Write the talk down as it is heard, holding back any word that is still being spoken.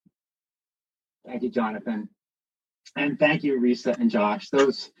Thank you, Jonathan. And thank you, Risa and Josh.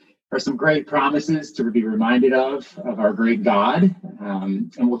 Those are some great promises to be reminded of our great God.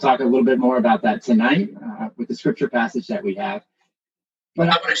 And we'll talk a little bit more about that tonight with the scripture passage that we have. But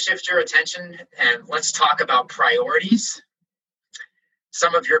I want to shift your attention and let's talk about priorities.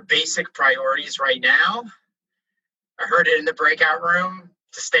 Some of your basic priorities right now. I heard it in the breakout room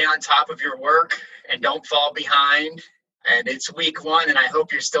to stay on top of your work and don't fall behind. And it's week 1, and I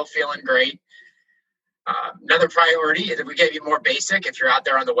hope you're still feeling great. Another priority is that we gave you more basic. If you're out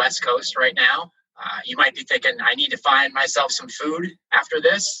there on the West Coast right now, you might be thinking, I need to find myself some food after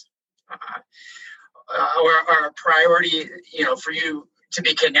this. Or a priority, for you to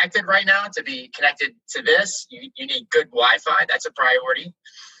be connected right now, to be connected to this, you need good Wi-Fi. That's a priority.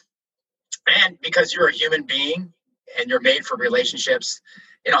 And because you're a human being and you're made for relationships,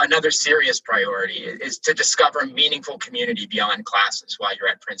 another serious priority is to discover meaningful community beyond classes while you're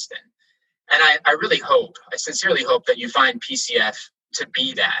at Princeton. And I sincerely hope that you find PCF to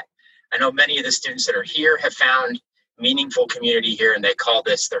be that. I know many of the students that are here have found meaningful community here, and they call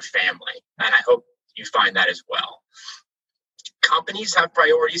this their family. And I hope you find that as well. Companies have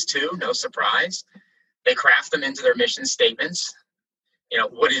priorities too, no surprise. They craft them into their mission statements.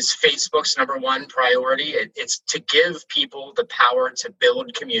 What is Facebook's number 1 priority? It's to give people the power to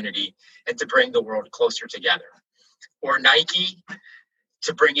build community and to bring the world closer together. Or Nike,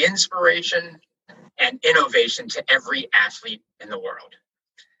 to bring inspiration and innovation to every athlete in the world.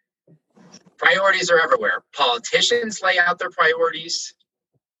 Priorities are everywhere. Politicians lay out their priorities,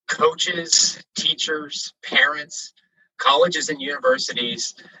 coaches, teachers, parents, colleges and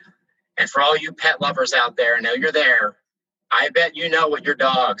universities. And for all you pet lovers out there, I know you're there, I bet you know what your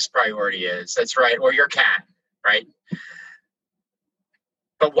dog's priority is. That's right, or your cat, right?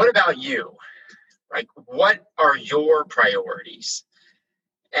 But what about you? Right? What are your priorities?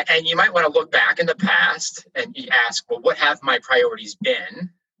 And you might want to look back in the past and ask, well, what have my priorities been?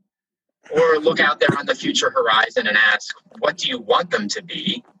 Or look out there on the future horizon and ask, what do you want them to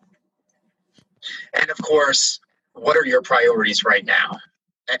be? And of course, what are your priorities right now?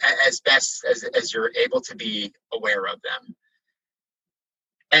 As best as you're able to be aware of them.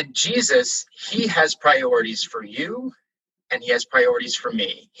 And Jesus, he has priorities for you, and he has priorities for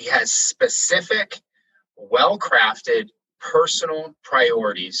me. He has specific, well-crafted, personal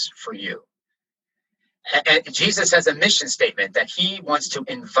priorities for you. And Jesus has a mission statement that he wants to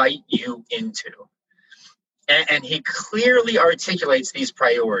invite you into. And he clearly articulates these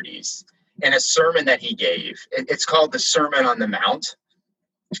priorities in a sermon that he gave. It's called the Sermon on the Mount.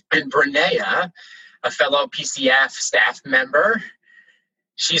 And Brenea, a fellow PCF staff member,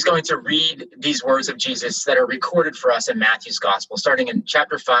 she's going to read these words of Jesus that are recorded for us in Matthew's Gospel, starting in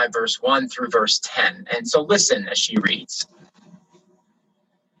chapter 5, verse 1 through verse 10. And so listen as she reads.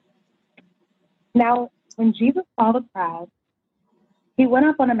 Now, when Jesus saw the crowd, he went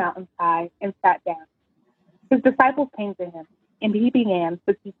up on a mountainside and sat down. His disciples came to him, and he began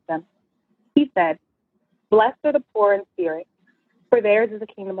to teach them. He said, "Blessed are the poor in spirit, for theirs is the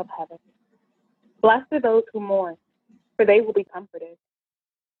kingdom of heaven. Blessed are those who mourn, for they will be comforted.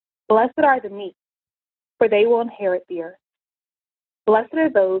 Blessed are the meek, for they will inherit the earth. Blessed are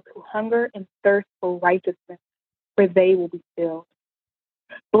those who hunger and thirst for righteousness, for they will be filled.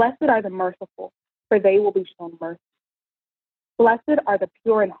 Blessed are the merciful, for they will be shown mercy. Blessed are the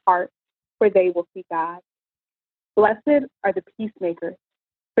pure in heart, for they will see God. Blessed are the peacemakers,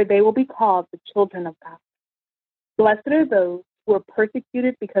 for they will be called the children of God. Blessed are those who are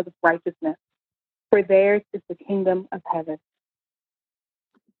persecuted because of righteousness, for theirs is the kingdom of heaven."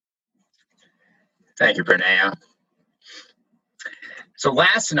 Thank you, Brenea. So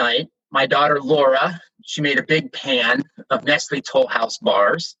last night, my daughter Laura, she made a big pan of Nestle Toll House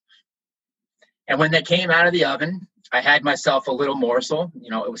bars. And when they came out of the oven, I had myself a little morsel.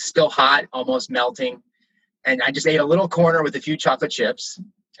 It was still hot, almost melting. And I just ate a little corner with a few chocolate chips.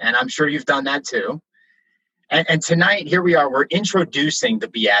 And I'm sure you've done that too. And tonight, here we are, we're introducing the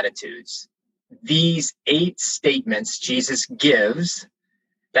Beatitudes. These 8 statements Jesus gives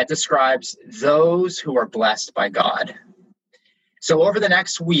that describes those who are blessed by God. So over the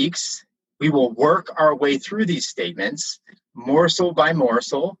next weeks, we will work our way through these statements, morsel by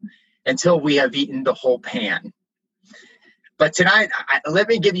morsel, until we have eaten the whole pan. But tonight, let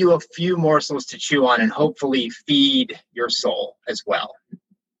me give you a few morsels to chew on and hopefully feed your soul as well.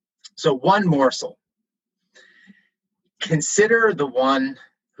 So one morsel. Consider the one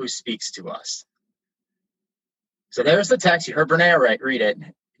who speaks to us. So there's the text. You heard Brenea read it.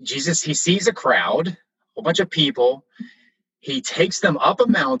 Jesus, he sees a crowd, a whole bunch of people. He takes them up a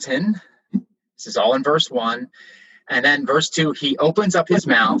mountain. This is all in verse 1. And then verse 2, he opens up his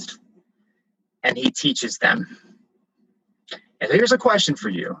mouth and he teaches them. And here's a question for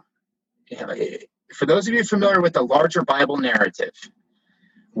you. For those of you familiar with the larger Bible narrative,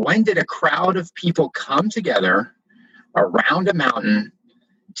 when did a crowd of people come together around a mountain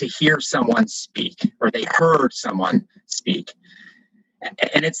to hear someone speak, or they heard someone speak?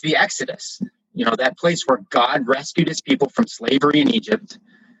 And it's the Exodus, that place where God rescued his people from slavery in Egypt.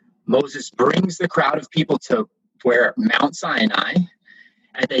 Moses brings the crowd of people to where Mount Sinai,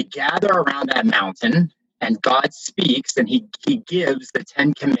 and they gather around that mountain, and God speaks, and he gives the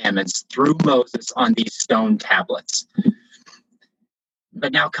 10 Commandments through Moses on these stone tablets.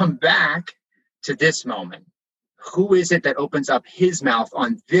 But now come back to this moment. Who is it that opens up his mouth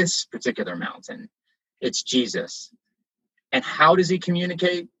on this particular mountain? It's Jesus. And how does he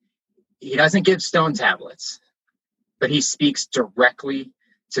communicate? He doesn't give stone tablets, but he speaks directly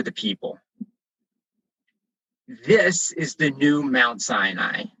to the people. This is the new Mount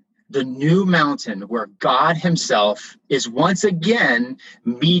Sinai, the new mountain where God himself is once again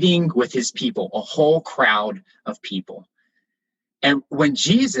meeting with his people, a whole crowd of people. And when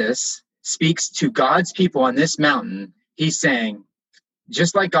Jesus speaks to God's people on this mountain, he's saying,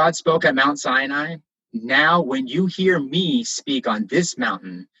 just like God spoke at Mount Sinai, now when you hear me speak on this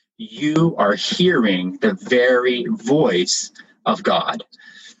mountain, you are hearing the very voice of God.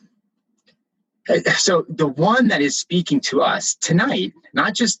 So the one that is speaking to us tonight,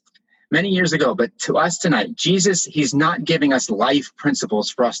 not just many years ago, but to us tonight, Jesus, he's not giving us life principles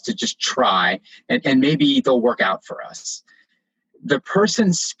for us to just try and maybe they'll work out for us. The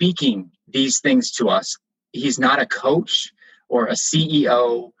person speaking these things to us, he's not a coach or a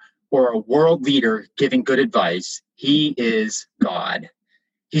CEO or a world leader giving good advice. He is God.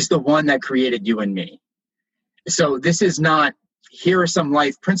 He's the one that created you and me. So this is not, here are some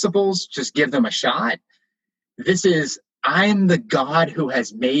life principles, just give them a shot. This is, I'm the God who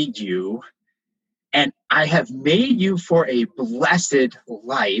has made you, and I have made you for a blessed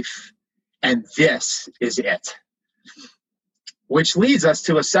life, and this is it. Which leads us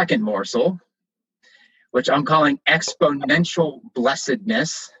to a second morsel, which I'm calling exponential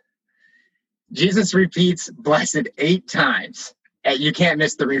blessedness. Jesus repeats blessed 8 times. You can't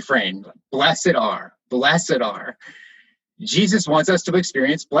miss the refrain. Blessed are, blessed are. Jesus wants us to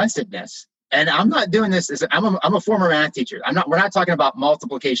experience blessedness. And I'm not doing this as I'm a former math teacher. We're not talking about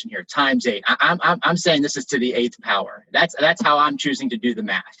multiplication here, times 8. I'm saying this is to the 8th power. That's how I'm choosing to do the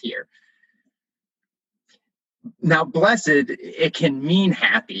math here. Now, blessed, it can mean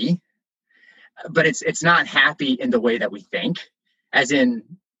happy, but it's not happy in the way that we think, as in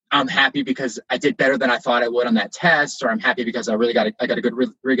I'm happy because I did better than I thought I would on that test, or I'm happy because I got a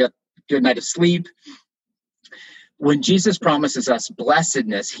good night of sleep. When Jesus promises us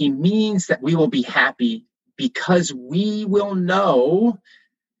blessedness, he means that we will be happy because we will know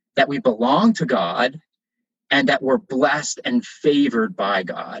that we belong to God and that we're blessed and favored by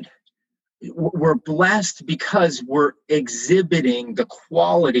God. We're blessed because we're exhibiting the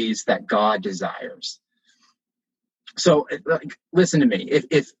qualities that God desires. So listen to me.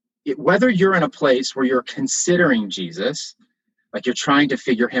 If whether you're in a place where you're considering Jesus, like you're trying to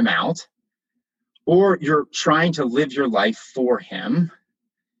figure him out, or you're trying to live your life for him,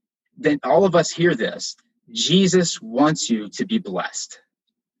 then all of us hear this. Jesus wants you to be blessed.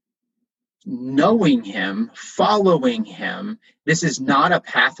 Knowing him, following him, this is not a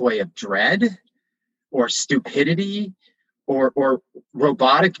pathway of dread or stupidity or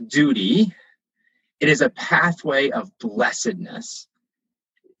robotic duty. It is a pathway of blessedness.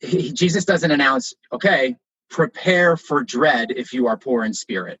 Jesus doesn't announce, okay, prepare for dread if you are poor in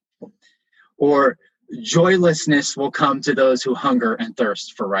spirit, or joylessness will come to those who hunger and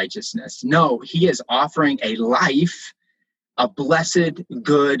thirst for righteousness. No, he is offering a life, a blessed,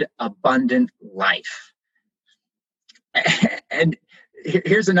 good, abundant life. And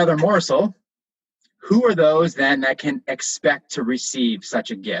here's another morsel. Who are those then that can expect to receive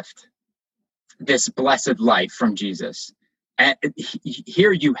such a gift? This blessed life from Jesus. And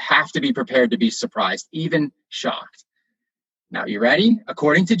here you have to be prepared to be surprised, even shocked. Now, you ready?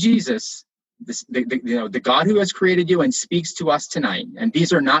 According to Jesus, the God who has created you and speaks to us tonight, and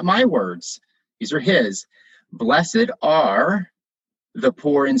these are not my words, these are his. Blessed are the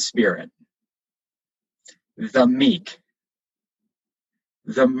poor in spirit, the meek,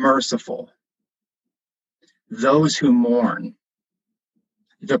 the merciful, those who mourn,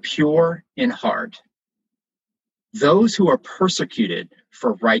 the pure in heart, those who are persecuted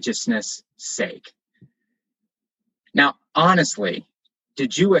for righteousness' sake. Now, honestly,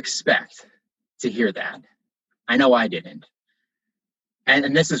 did you expect to hear that? I know I didn't.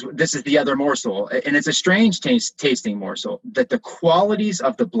 And this is the other morsel, and it's a strange tasting morsel, that the qualities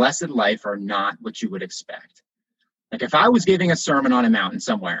of the blessed life are not what you would expect. Like if I was giving a sermon on a mountain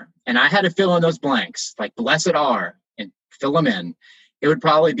somewhere and I had to fill in those blanks, like blessed are, and fill them in, it would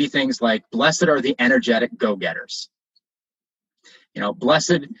probably be things like blessed are the energetic go-getters.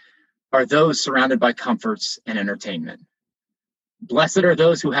 Blessed are those surrounded by comforts and entertainment. Blessed are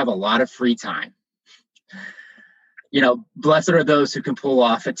those who have a lot of free time. Blessed are those who can pull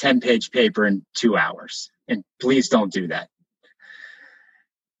off a 10-page paper in 2 hours. And please don't do that.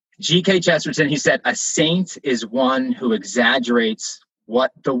 G.K. Chesterton, he said, a saint is one who exaggerates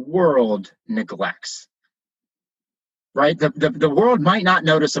what the world neglects. Right? The world might not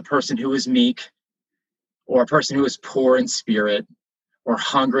notice a person who is meek or a person who is poor in spirit or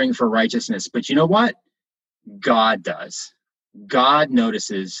hungering for righteousness. But you know what? God does. God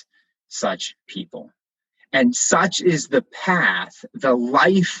notices such people. And such is the path, the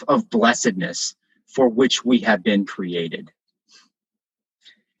life of blessedness for which we have been created.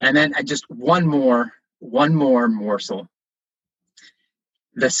 And then just one more morsel.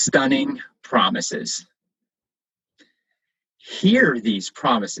 The stunning promises. Hear these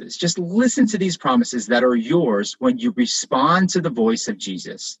promises. Just listen to these promises that are yours when you respond to the voice of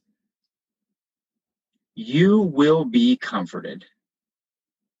Jesus. You will be comforted.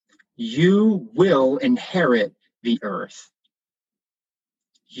 You will inherit the earth.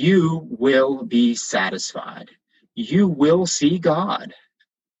 You will be satisfied. You will see God.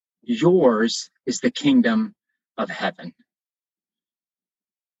 Yours is the kingdom of heaven.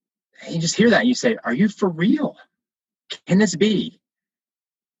 And you just hear that and you say, are you for real? Can this be?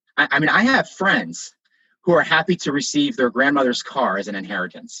 I mean, I have friends who are happy to receive their grandmother's car as an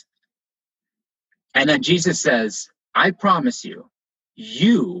inheritance. And then Jesus says, I promise you,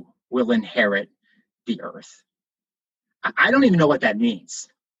 you will inherit the earth. I don't even know what that means,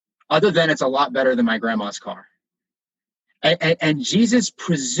 other than it's a lot better than my grandma's car. And Jesus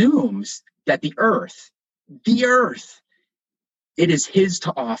presumes that the earth, it is his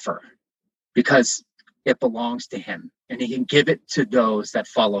to offer because it belongs to him, and he can give it to those that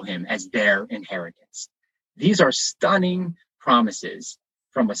follow him as their inheritance. These are stunning promises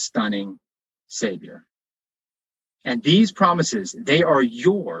from a stunning Savior. And these promises, they are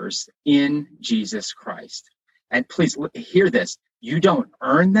yours in Jesus Christ. And please hear this. You don't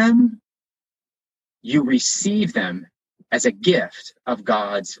earn them. You receive them as a gift of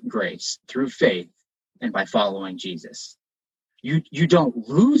God's grace through faith and by following Jesus. You don't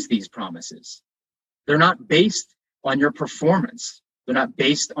lose these promises. They're not based on your performance. They're not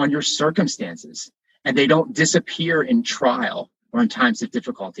based on your circumstances. And they don't disappear in trial or in times of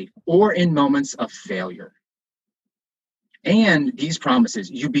difficulty or in moments of failure. And these promises,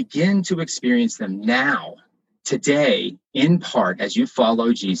 you begin to experience them now, today, in part, as you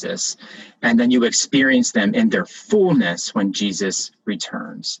follow Jesus, and then you experience them in their fullness when Jesus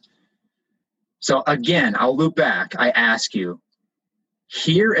returns. So again, I'll loop back. I ask you,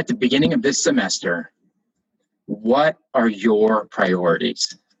 here at the beginning of this semester, what are your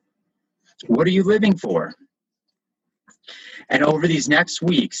priorities? What are you living for? And over these next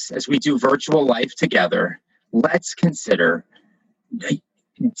weeks, as we do virtual life together, let's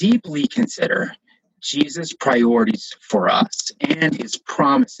deeply consider Jesus' priorities for us and his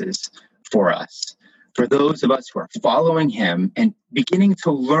promises for us, for those of us who are following him and beginning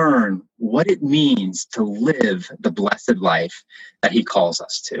to learn what it means to live the blessed life that he calls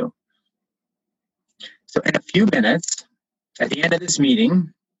us to. So in a few minutes, at the end of this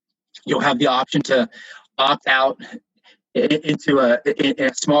meeting, you'll have the option to opt out into a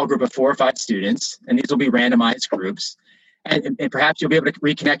small group of 4 or 5 students, and these will be randomized groups. And perhaps you'll be able to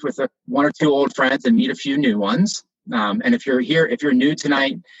reconnect with 1 or 2 old friends and meet a few new ones. And if you're new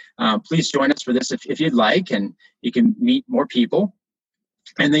tonight, please join us for this if you'd like, and you can meet more people.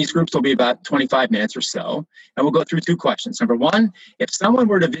 And these groups will be about 25 minutes or so. And we'll go through 2 questions. Number 1, if someone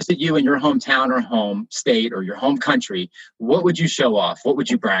were to visit you in your hometown or home state or your home country, what would you show off? What would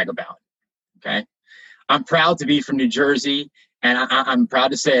you brag about? Okay. I'm proud to be from New Jersey, and I'm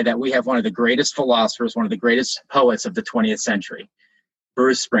proud to say that we have one of the greatest philosophers, one of the greatest poets of the 20th century,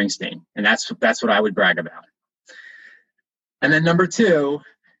 Bruce Springsteen. And that's what I would brag about. And then number 2,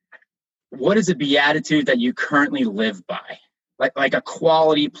 what is a beatitude that you currently live by? Like a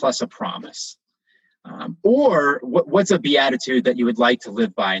quality plus a promise. Or what's a beatitude that you would like to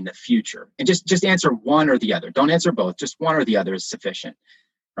live by in the future? And just answer one or the other. Don't answer both. Just one or the other is sufficient,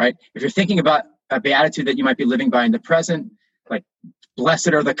 right? If you're thinking about a beatitude that you might be living by in the present, like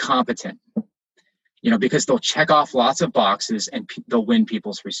blessed are the competent, because they'll check off lots of boxes and they'll win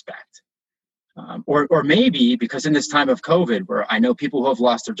people's respect. Or maybe because in this time of COVID, where I know people who have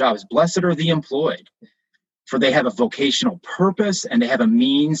lost their jobs, blessed are the employed, for they have a vocational purpose and they have a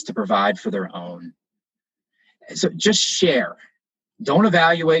means to provide for their own. So just share. Don't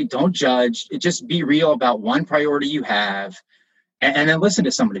evaluate, don't judge. Just be real about one priority you have, and then listen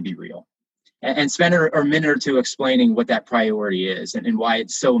to somebody be real. And spend a minute or two explaining what that priority is and why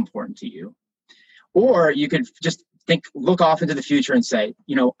it's so important to you. Or you could just look off into the future and say,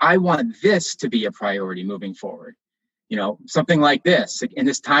 I want this to be a priority moving forward. Something like this, in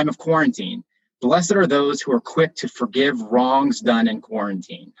this time of quarantine, blessed are those who are quick to forgive wrongs done in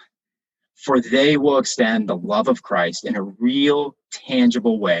quarantine, for they will extend the love of Christ in a real,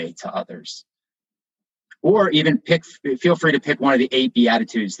 tangible way to others. Or even feel free to pick one of the 8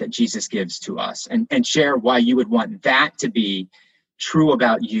 Beatitudes that Jesus gives to us and share why you would want that to be true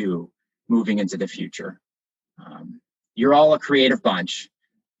about you moving into the future. You're all a creative bunch.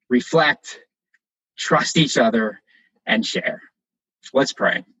 Reflect, trust each other, and share. Let's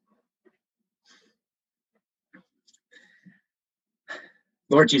pray.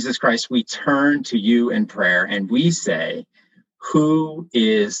 Lord Jesus Christ, we turn to you in prayer and we say, who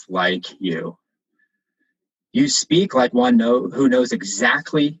is like you? You speak like one who knows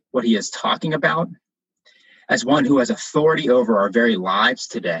exactly what he is talking about, as one who has authority over our very lives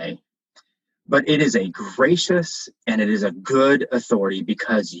today. But it is a gracious and it is a good authority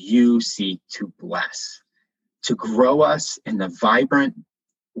because you seek to bless, to grow us in the vibrant,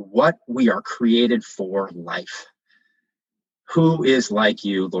 what we are created for life. Who is like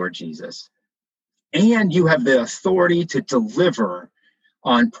you, Lord Jesus? And you have the authority to deliver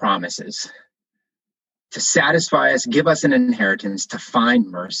on promises, to satisfy us, give us an inheritance, to find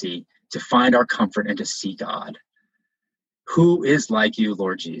mercy, to find our comfort, and to see God. Who is like you,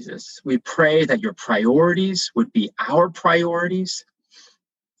 Lord Jesus? We pray that your priorities would be our priorities.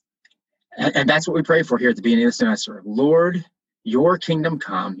 And that's what we pray for here at the beginning of the semester. Lord, your kingdom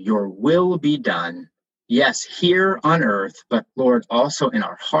come, your will be done. Yes, here on earth, but Lord, also in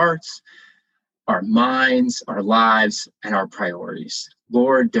our hearts, our minds, our lives, and our priorities.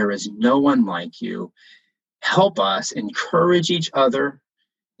 Lord, there is no one like you. Help us encourage each other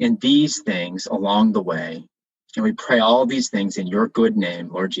in these things along the way. And we pray all these things in your good name,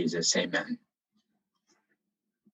 Lord Jesus. Amen.